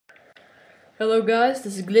Hello guys,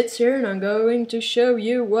 this is Glitz here and I'm going to show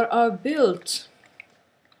you what I built.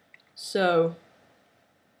 So,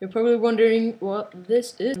 you're probably wondering what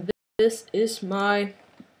this is. This is my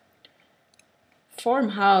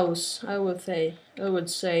farmhouse, I would say.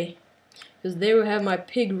 Because there we have my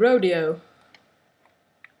pig rodeo.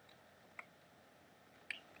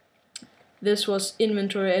 This was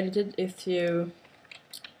inventory edited if you...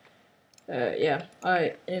 yeah,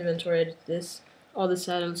 I inventory edited this. All the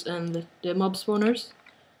saddles and the mob spawners.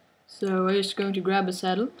 So I'm just going to grab a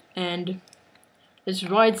saddle and let's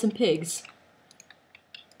ride some pigs.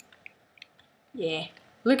 Yeah,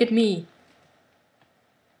 look at me.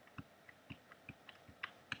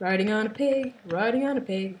 Riding on a pig, riding on a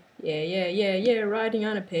pig. Yeah, riding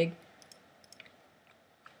on a pig.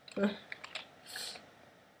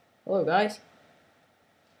 Hello guys.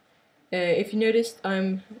 If you noticed,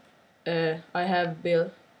 I have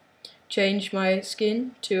changed my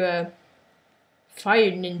skin to a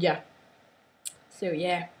fire ninja. So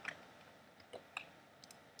yeah.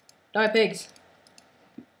 Die pigs.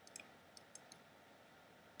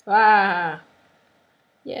 Ah.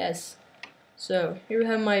 Yes. So here we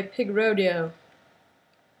have my pig rodeo.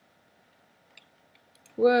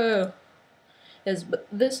 Whoa. Yes, but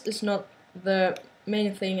this is not the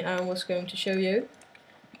main thing I was going to show you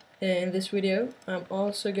in this video. I'm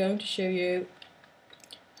also going to show you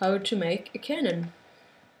how to make a cannon.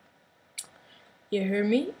 You hear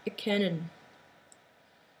me? A cannon.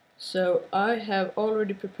 So I have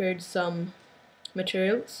already prepared some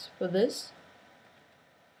materials for this.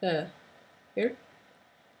 Here.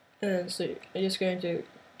 And so I'm just going to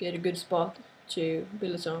get a good spot to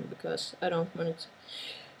build it on because I don't want it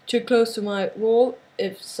too close to my wall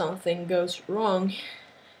if something goes wrong,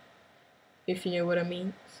 if you know what I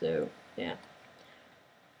mean. So yeah.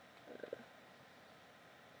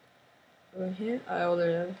 Over here I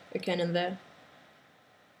already have a cannon there,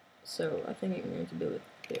 so I think I'm going to build it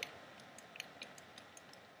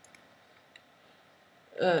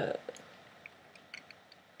here.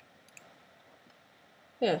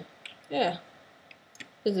 Yeah,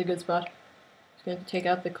 this is a good spot. Just going to take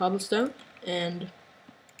out the cobblestone and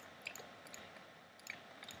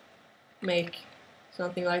make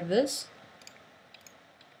something like this.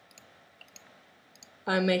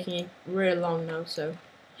 I'm making it really long now, so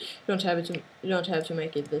you don't have to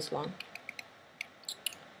make it this long.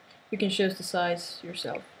 You can choose the size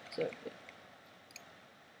yourself. So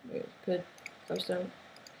yeah. Put cobblestone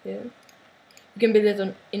here. You can build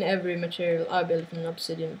it in every material. I built an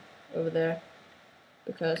obsidian over there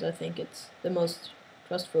because I think it's the most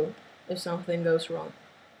trustful if something goes wrong.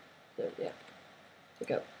 So yeah, take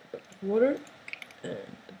out a bucket of water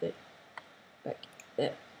and put it back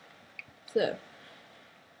there. So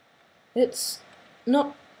it's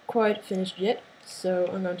not quite finished yet, so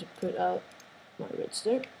I'm going to put out my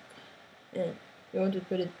redstone and you want to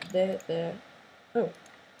put it there. Oh,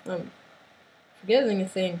 I'm forgetting a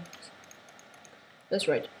thing. That's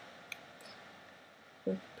right.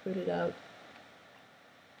 Put it out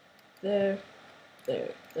there,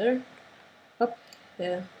 up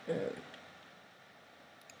there,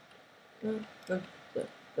 and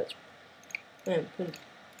that's and put it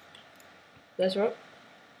that's right,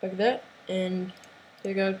 like that, and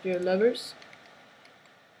take out your levers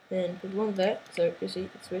and put one there, so you see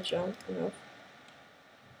it switch on and off.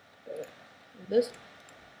 Like this.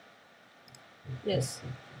 Yes.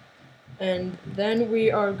 And then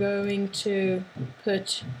we are going to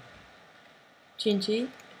put TNT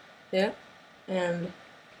here and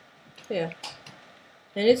here.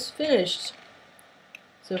 And it's finished.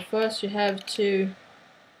 So first you have to...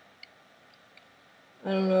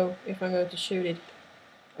 I don't know if I'm going to shoot it.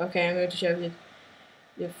 Okay, I'm going to shoot it.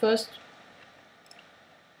 The first...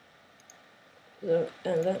 So,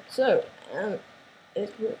 and then... So,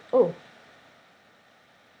 it will... Oh!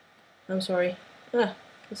 I'm sorry. Let's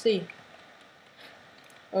see.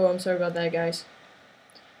 Oh, I'm sorry about that, guys.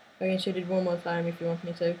 I can shoot it one more time if you want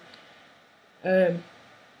me to.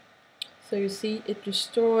 So you see, it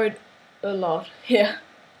destroyed a lot. Yeah.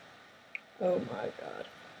 Oh my god.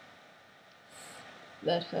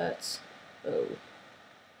 That hurts. Oh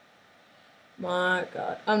my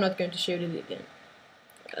god. I'm not going to shoot it again.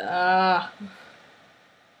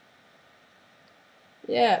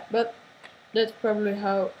 Yeah, but that's probably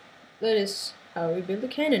that is how we build a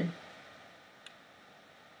cannon.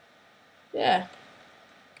 Yeah.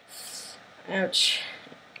 Ouch.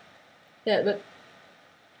 Yeah, but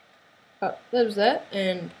that was that,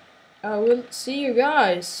 and I will see you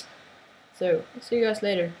guys. So, see you guys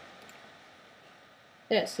later.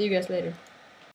 Yeah, see you guys later.